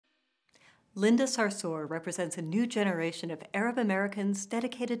Linda Sarsour represents a new generation of Arab Americans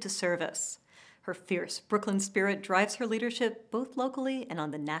dedicated to service. Her fierce Brooklyn spirit drives her leadership both locally and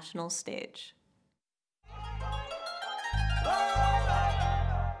on the national stage.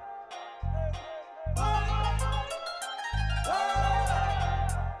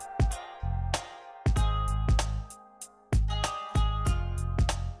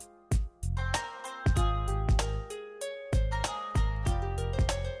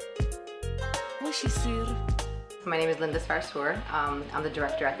 My name is Linda Sarsour. I'm the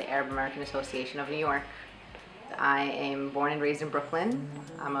director at the Arab American Association of New York. I am born and raised in Brooklyn.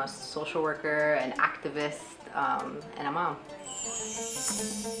 I'm a social worker, an activist, and a mom.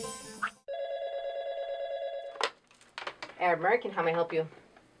 Arab American, how may I help you?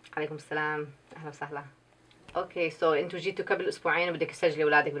 عليكم السلام، أهلا وسهلا. Okay, so انتوا جيتوا قبل أسبوعين وبدك تسجلي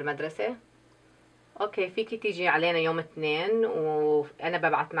أولادك بالمدرسة؟ اوكي، فيكي تيجي علينا يوم اثنين وانا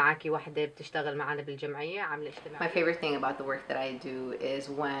ببعث معاكي وحده بتشتغل معنا بالجمعيه عامله اجتماع. My favorite thing about the work that I do is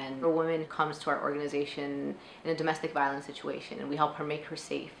when a woman comes to our organization in a domestic violence situation and we help her make her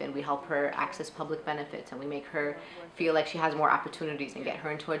safe and we help her access public benefits and we make her feel like she has more opportunities and get her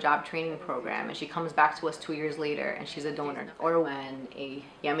into a job training program and she comes back to us 2 years later and she's a donor. Or when a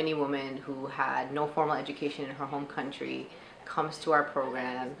Yemeni woman who had no formal education in her home country comes to our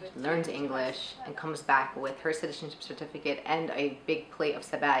program, learns English, and comes back with her citizenship certificate and a big plate of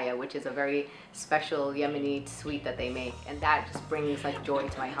sabaya, which is a very special Yemeni sweet that they make. And that just brings like joy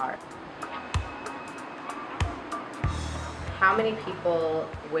to my heart. How many people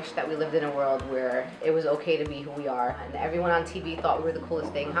wish that we lived in a world where it was okay to be who we are and everyone on TV thought we were the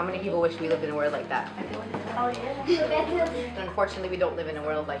coolest thing? How many people wish we lived in a world like that? Oh yeah. And unfortunately, we don't live in a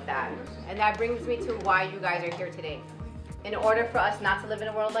world like that. And that brings me to why you guys are here today. In order for us not to live in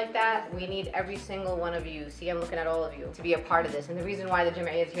a world like that, we need every single one of you, see I'm looking at all of you, to be a part of this. And the reason why the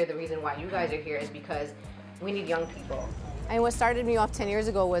Jama'iyah is here, the reason why you guys are here is because we need young people. And what started me off 10 years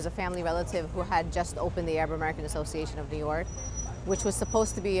ago was a family relative who had just opened the Arab American Association of New York, which was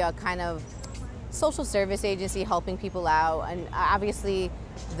supposed to be a kind of social service agency helping people out. And obviously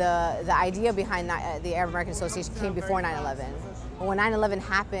the idea behind the Arab American Association came before 9/11. But when 9/11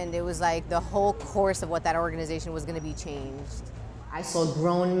 happened, it was like the whole course of what that organization was going to be changed. I saw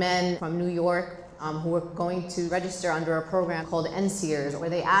grown men from New York who were going to register under a program called NSEERS,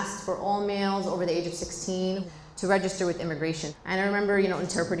 where they asked for all males over the age of 16 to register with immigration. And I remember,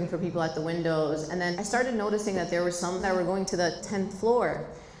 interpreting for people at the windows. And then I started noticing that there were some that were going to the 10th floor.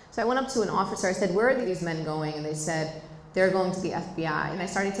 So I went up to an officer, I said, "Where are these men going?" And they said, "They're going to the FBI." And I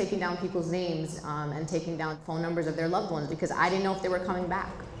started taking down people's names and taking down phone numbers of their loved ones because I didn't know if they were coming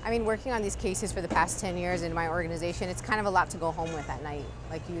back. I mean, working on these cases for the past 10 years in my organization, it's kind of a lot to go home with at night.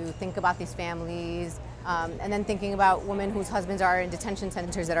 Like, you think about these families and then thinking about women whose husbands are in detention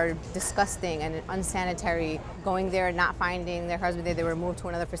centers that are disgusting and unsanitary, going there and not finding their husband there, they were moved to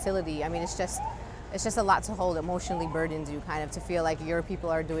another facility. I mean, it's just a lot to hold. Emotionally burdens you kind of to feel like your people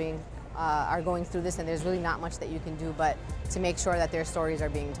are going through this and there's really not much that you can do but to make sure that their stories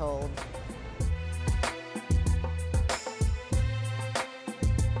are being told.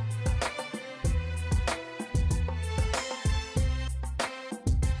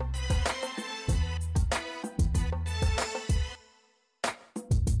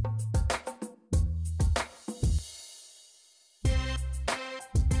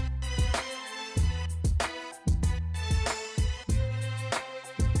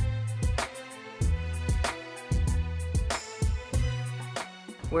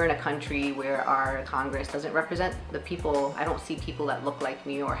 We're in a country where our Congress doesn't represent the people. I don't see people that look like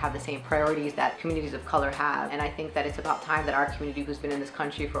me or have the same priorities that communities of color have. And I think that it's about time that our community, who's been in this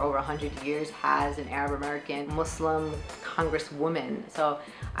country for over 100 years, has an Arab American Muslim congresswoman. So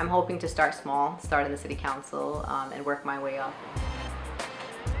I'm hoping to start small, start in the city council, and work my way up.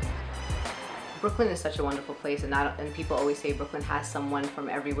 Brooklyn is such a wonderful place, and people always say Brooklyn has someone from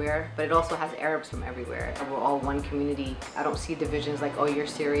everywhere, but it also has Arabs from everywhere. We're all one community. I don't see divisions like, oh, you're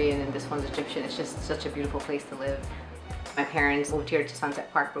Syrian and this one's Egyptian. It's just such a beautiful place to live. My parents moved here to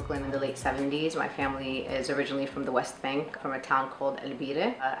Sunset Park, Brooklyn in the late 70s. My family is originally from the West Bank, from a town called El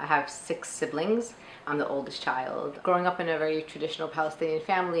Bire. I have 6 siblings. I'm the oldest child. Growing up in a very traditional Palestinian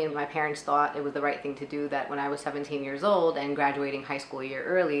family, and my parents thought it was the right thing to do that when I was 17 years old and graduating high school a year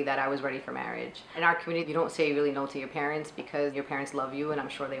early, that I was ready for marriage. In our community, you don't say really no to your parents because your parents love you and I'm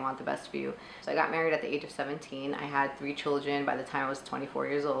sure they want the best for you. So I got married at the age of 17. I had 3 children by the time I was 24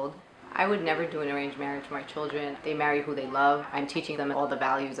 years old. I would never do an arranged marriage for my children. They marry who they love. I'm teaching them all the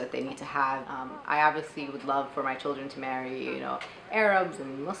values that they need to have. I obviously would love for my children to marry, Arabs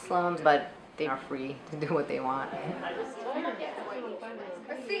and Muslims, but they are free to do what they want.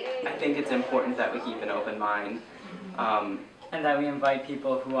 I think it's important that we keep an open mind. And that we invite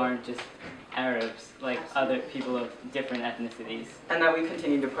people who aren't just Arabs, like other people of different ethnicities. And that we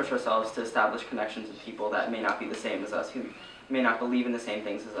continue to push ourselves to establish connections with people that may not be the same as us, who may not believe in the same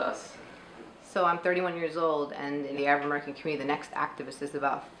things as us. So I'm 31 years old, and in the Arab American community, the next activist is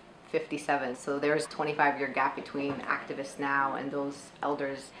about 57. So there's a 25-year gap between activists now and those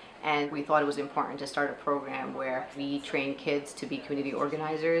elders. And we thought it was important to start a program where we train kids to be community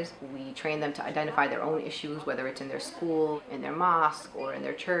organizers. We train them to identify their own issues, whether it's in their school, in their mosque, or in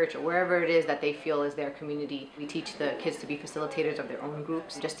their church, or wherever it is that they feel is their community. We teach the kids to be facilitators of their own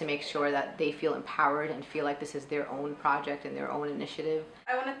groups, just to make sure that they feel empowered and feel like this is their own project and their own initiative.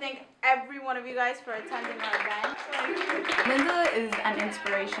 I want to thank every one of you guys for attending our event. Linda is an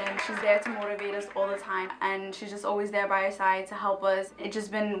inspiration. She's there to motivate us all the time, and she's just always there by our side to help us. It's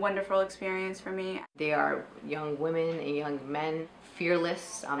just been a wonderful experience for me. They are young women and young men,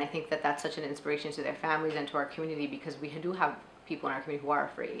 fearless. I think that that's such an inspiration to their families and to our community, because we do have people in our community who are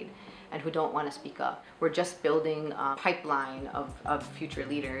afraid and who don't want to speak up. We're just building a pipeline of future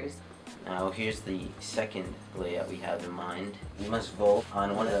leaders. Now here's the second layout we have in mind. We must vote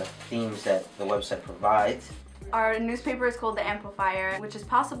on one of the themes that the website provides. Our newspaper is called The Amplifier, which is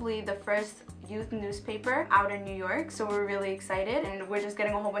possibly the first youth newspaper out in New York, so we're really excited, and we're just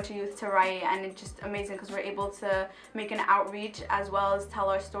getting a whole bunch of youth to write, and it's just amazing because we're able to make an outreach as well as tell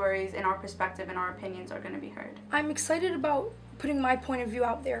our stories, and our perspective and our opinions are going to be heard. I'm excited about putting my point of view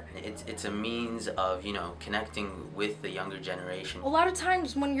out there. It's a means of, connecting with the younger generation. A lot of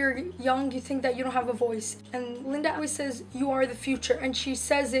times when you're young, you think that you don't have a voice, and Linda always says you are the future, and she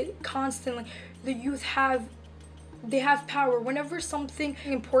says it constantly. The youth they have power. Whenever something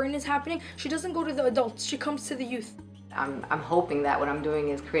important is happening, she doesn't go to the adults, she comes to the youth. I'm hoping that what I'm doing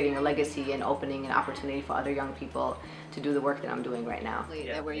is creating a legacy and opening an opportunity for other young people to do the work that I'm doing right now.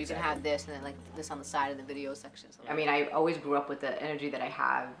 Where you can have this and then like this on the side of the video section. I mean, I always grew up with the energy that I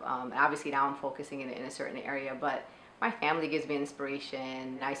have. And obviously now I'm focusing in a certain area, but my family gives me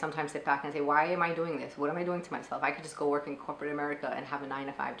inspiration. I sometimes sit back and say, why am I doing this? What am I doing to myself? I could just go work in corporate America and have a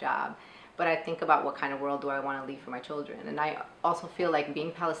 9-to-5 job. But I think about what kind of world do I want to leave for my children. And I also feel like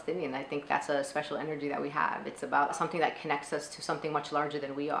being Palestinian, I think that's a special energy that we have. It's about something that connects us to something much larger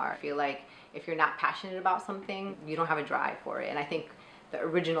than we are. I feel like if you're not passionate about something, you don't have a drive for it. And I think the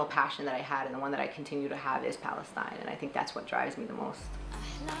original passion that I had and the one that I continue to have is Palestine. And I think that's what drives me the most.